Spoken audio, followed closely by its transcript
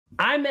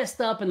I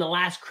messed up in the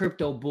last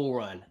crypto bull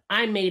run.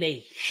 I made a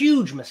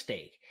huge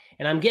mistake,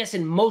 and I'm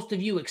guessing most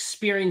of you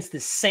experienced the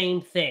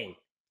same thing.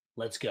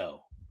 Let's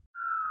go.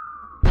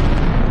 All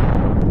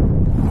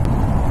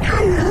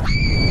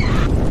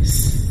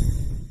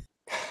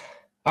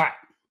right.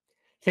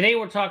 Today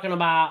we're talking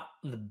about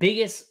the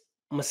biggest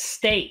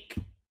mistake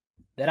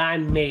that I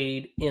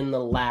made in the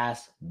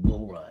last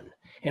bull run.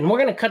 And we're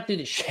going to cut through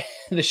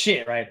the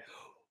shit, right?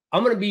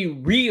 I'm going to be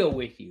real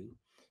with you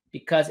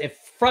because it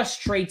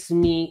frustrates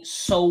me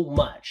so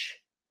much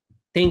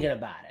thinking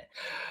about it.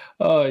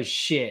 Oh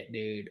shit,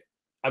 dude.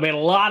 I made a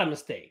lot of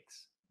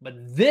mistakes, but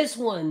this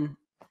one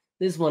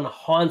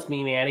haunts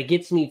me, man. It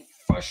gets me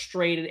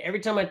frustrated.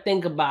 Every time I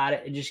think about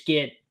it, I just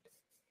get,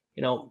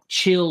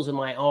 chills in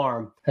my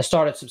arm. I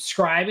started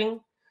subscribing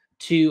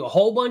to a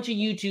whole bunch of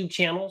YouTube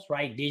channels,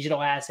 right?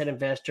 Digital Asset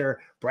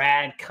Investor,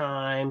 Brad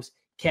Kimes,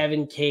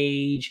 Kevin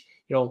Cage,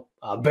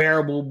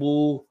 Bearable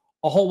Bull,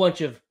 a whole bunch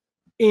of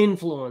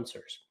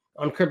influencers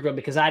on crypto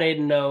because I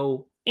didn't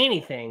know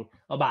anything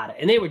about it.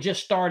 And they were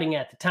just starting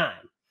at the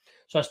time.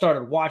 So I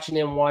started watching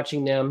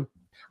them.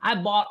 I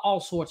bought all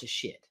sorts of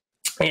shit.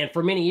 And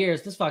for many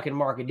years, this fucking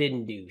market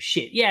didn't do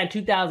shit. Yeah, in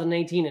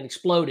 2018, it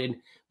exploded,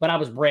 but I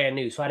was brand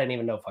new, so I didn't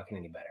even know fucking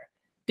any better.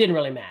 Didn't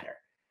really matter.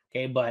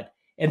 Okay,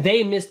 and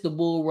they missed the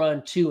bull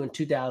run too in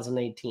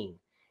 2018.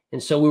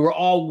 And so we were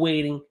all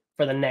waiting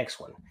for the next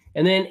one.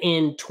 And then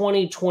in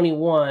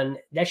 2021,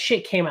 that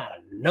shit came out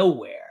of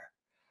nowhere.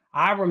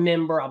 I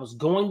remember I was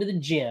going to the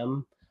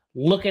gym,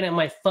 looking at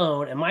my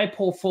phone, and my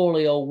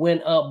portfolio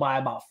went up by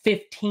about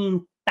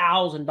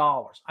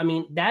 $15,000. I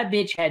mean, that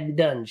bitch hadn't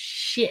done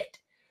shit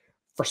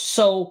for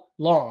so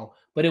long,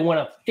 but it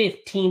went up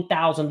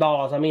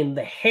 $15,000. I mean,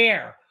 the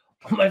hair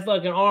on my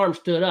fucking arm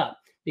stood up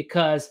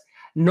because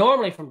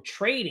normally from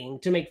trading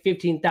to make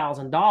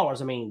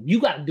 $15,000, I mean, you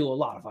got to do a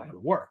lot of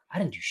fucking work. I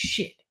didn't do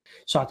shit.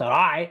 So I thought, all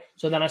right.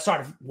 So then I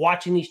started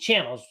watching these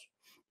channels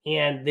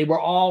and they were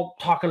all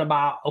talking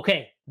about,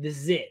 okay, this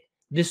is it.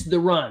 This is the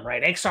run,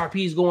 right?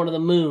 XRP is going to the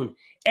moon.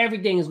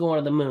 Everything is going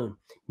to the moon.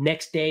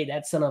 Next day,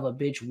 that son of a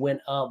bitch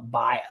went up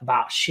by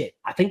about shit.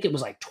 I think it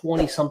was like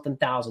 20-something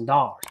thousand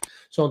dollars.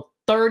 So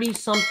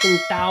 30-something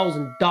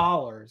thousand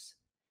dollars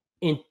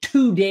in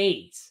 2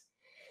 days.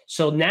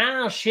 So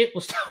now shit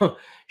was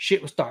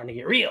starting to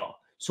get real.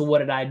 So what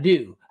did I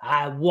do?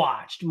 I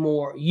watched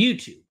more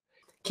YouTube.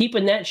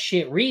 Keeping that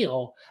shit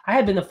real, I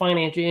had been in the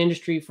financial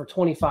industry for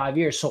 25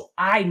 years, so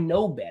I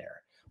know better.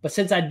 But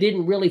since I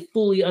didn't really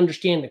fully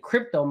understand the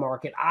crypto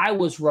market, I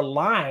was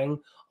relying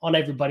on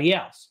everybody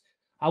else.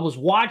 I was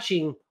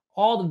watching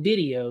all the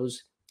videos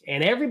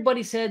and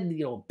everybody said,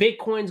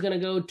 Bitcoin's going to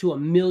go to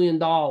 $1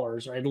 million or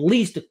at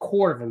least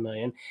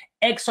 $250,000.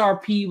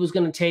 XRP was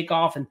going to take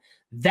off. And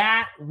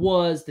that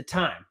was the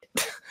time.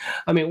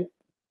 I mean,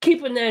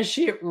 keeping that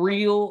shit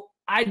real,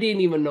 I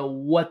didn't even know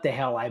what the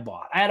hell I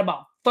bought. I had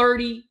about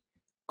 30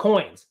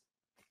 coins.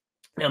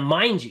 Now,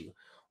 mind you,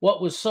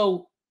 what was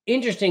so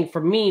interesting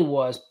for me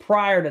was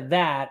prior to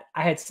that,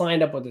 I had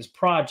signed up with this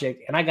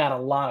project and I got a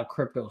lot of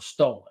crypto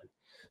stolen.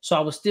 So I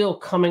was still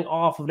coming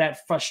off of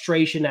that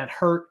frustration, that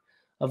hurt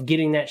of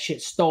getting that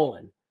shit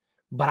stolen.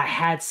 But I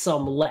had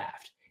some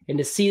left. And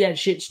to see that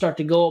shit start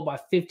to go up by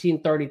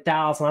 15,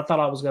 30,000, I thought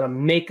I was going to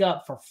make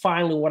up for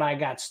finally what I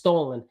got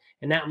stolen.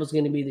 And that was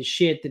going to be the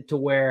shit to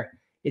where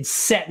it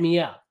set me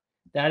up.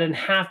 That I didn't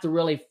have to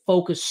really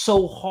focus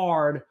so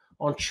hard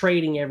on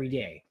trading every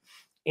day.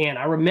 And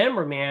I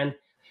remember, man,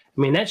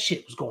 that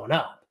shit was going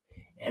up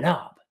and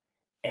up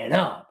and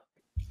up.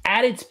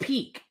 At its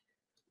peak,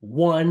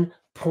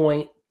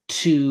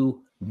 1.2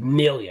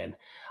 million.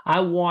 I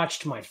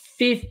watched my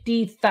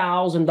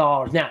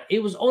 $50,000. Now,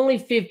 it was only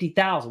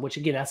 50,000, which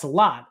again, that's a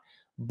lot,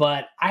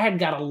 but I had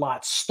got a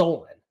lot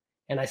stolen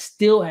and I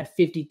still had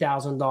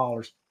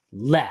 $50,000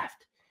 left.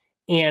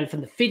 And from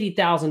the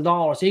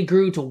 $50,000, it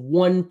grew to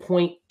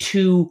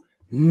 1.2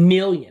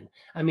 million.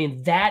 I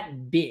mean, that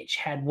bitch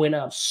had went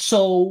up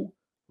so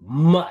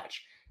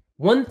much.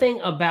 One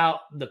thing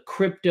about the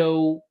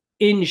crypto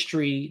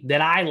industry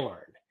that I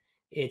learned,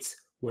 it's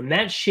when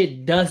that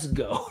shit does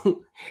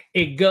go,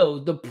 it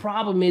goes. The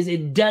problem is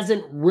it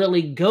doesn't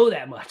really go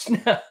that much.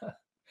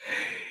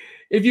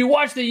 If you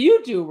watch the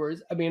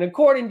YouTubers,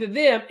 according to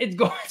them, it's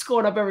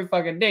going up every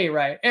fucking day,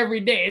 right? Every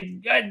day.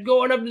 It's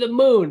going up to the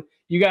moon.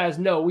 You guys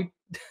know,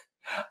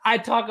 I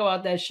talk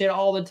about that shit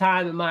all the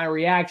time in my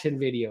reaction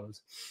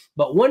videos.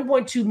 But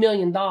 $1.2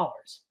 million.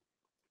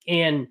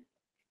 And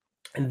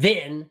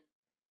then,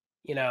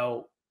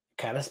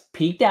 kind of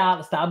peaked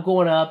out, stopped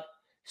going up,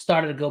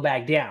 started to go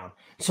back down.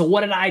 So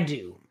what did I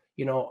do?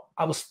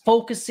 I was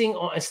focusing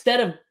on, instead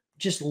of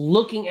just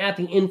looking at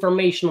the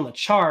information on the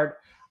chart,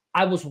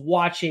 I was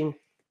watching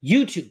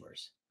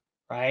YouTubers,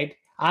 right?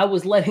 I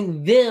was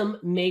letting them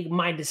make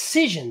my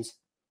decisions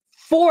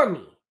for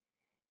me.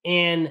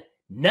 And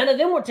none of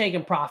them were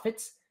taking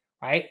profits,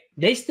 right?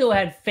 They still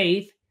had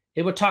faith.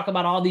 They would talk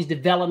about all these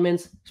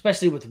developments,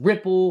 especially with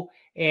Ripple,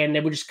 and they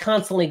would just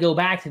constantly go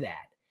back to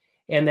that.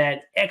 And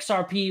that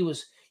XRP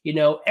was,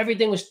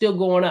 everything was still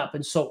going up.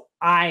 And so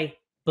I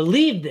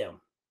believed them.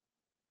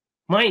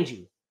 Mind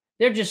you,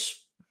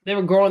 they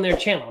were growing their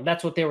channel.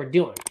 That's what they were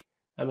doing.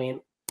 I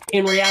mean,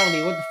 in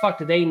reality, what the fuck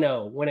do they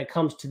know when it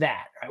comes to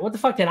that? Right? What the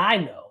fuck did I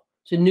know?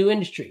 It's a new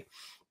industry.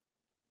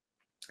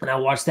 And I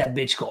watched that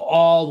bitch go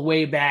all the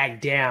way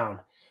back down.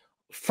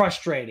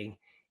 Frustrating.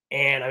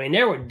 And I mean,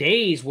 there were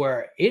days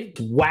where it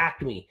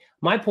whacked me.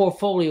 My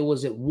portfolio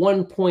was at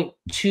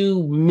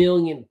 1.2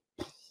 million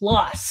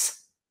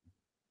plus.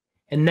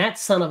 And that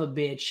son of a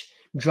bitch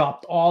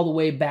dropped all the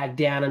way back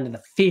down into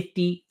the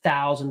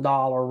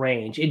 $50,000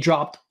 range. It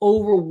dropped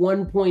over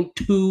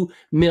 $1.2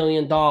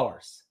 million.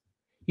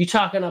 You're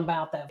talking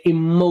about that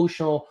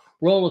emotional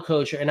roller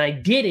coaster. And I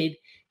did it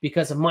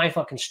because of my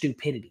fucking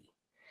stupidity.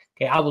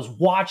 Okay, I was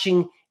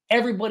watching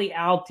everybody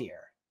out there,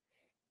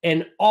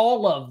 and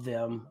all of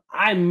them,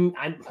 at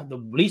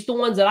least the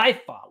ones that I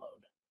followed,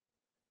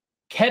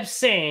 kept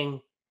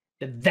saying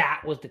that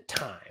that was the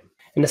time.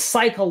 And the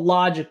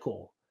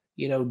psychological,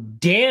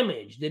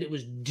 damage that it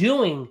was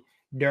doing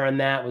during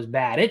that was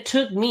bad. It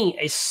took me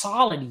a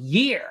solid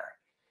year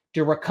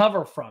to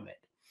recover from it.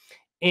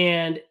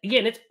 And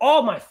again, it's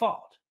all my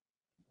fault.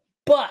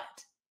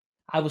 But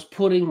I was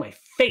putting my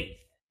faith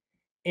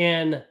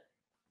in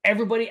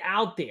everybody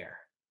out there.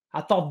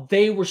 I thought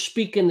they were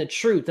speaking the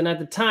truth. And at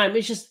the time,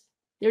 they're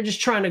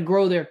just trying to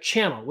grow their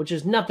channel, which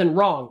is nothing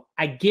wrong.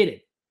 I get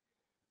it.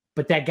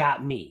 But that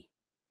got me.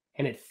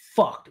 And it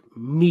fucked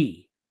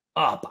me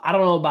up. I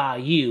don't know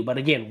about you, but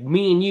again,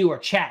 me and you are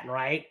chatting,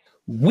 right?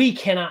 We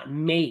cannot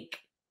make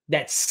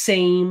that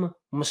same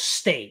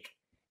mistake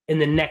in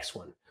the next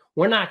one.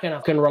 We're not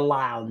going to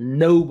rely on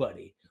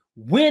nobody.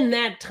 When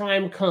that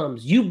time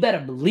comes, you better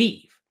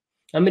believe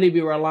I'm going to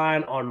be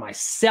relying on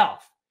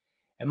myself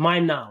and my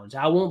knowledge.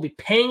 I won't be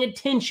paying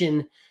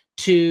attention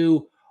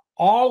to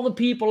all the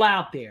people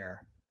out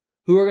there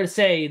who are going to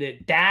say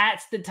that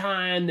that's the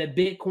time that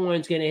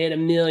Bitcoin's going to hit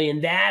 1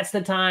 million. That's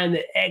the time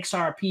that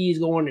XRP is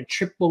going to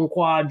triple and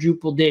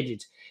quadruple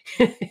digits.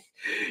 But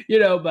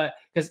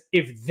because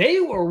if they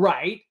were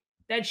right,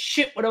 that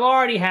shit would have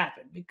already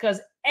happened.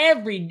 Because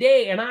every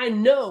day, and I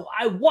know,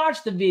 I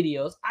watch the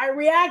videos, I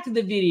react to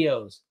the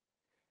videos,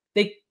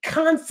 they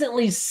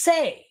constantly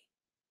say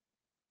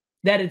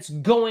that it's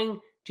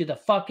going to the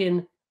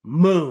fucking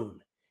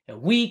moon.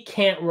 And we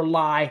can't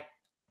rely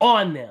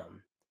on them.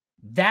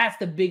 That's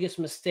the biggest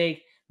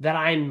mistake that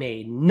I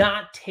made,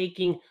 not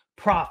taking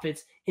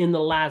profits in the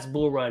last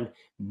bull run.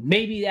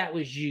 Maybe that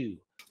was you.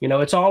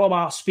 It's all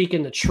about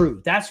speaking the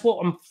truth. That's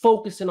what I'm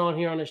focusing on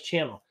here on this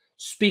channel.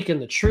 Speaking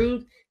the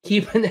truth,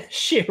 keeping that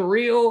shit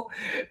real,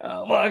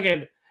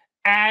 fucking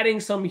adding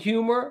some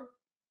humor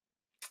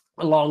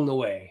along the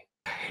way.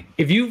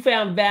 If you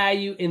found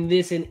value in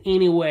this in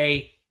any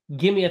way,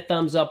 give me a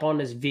thumbs up on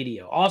this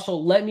video. Also,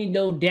 let me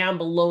know down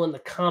below in the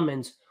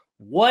comments,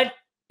 what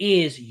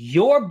is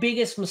your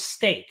biggest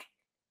mistake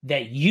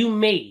that you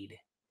made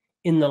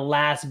in the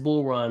last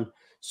bull run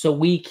so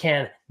we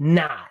can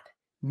not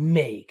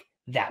make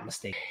that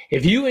mistake.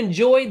 If you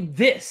enjoyed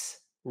this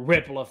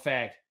ripple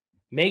effect,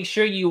 make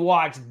sure you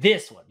watch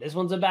this one. This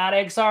one's about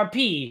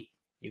XRP.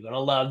 You're going to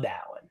love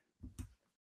that one.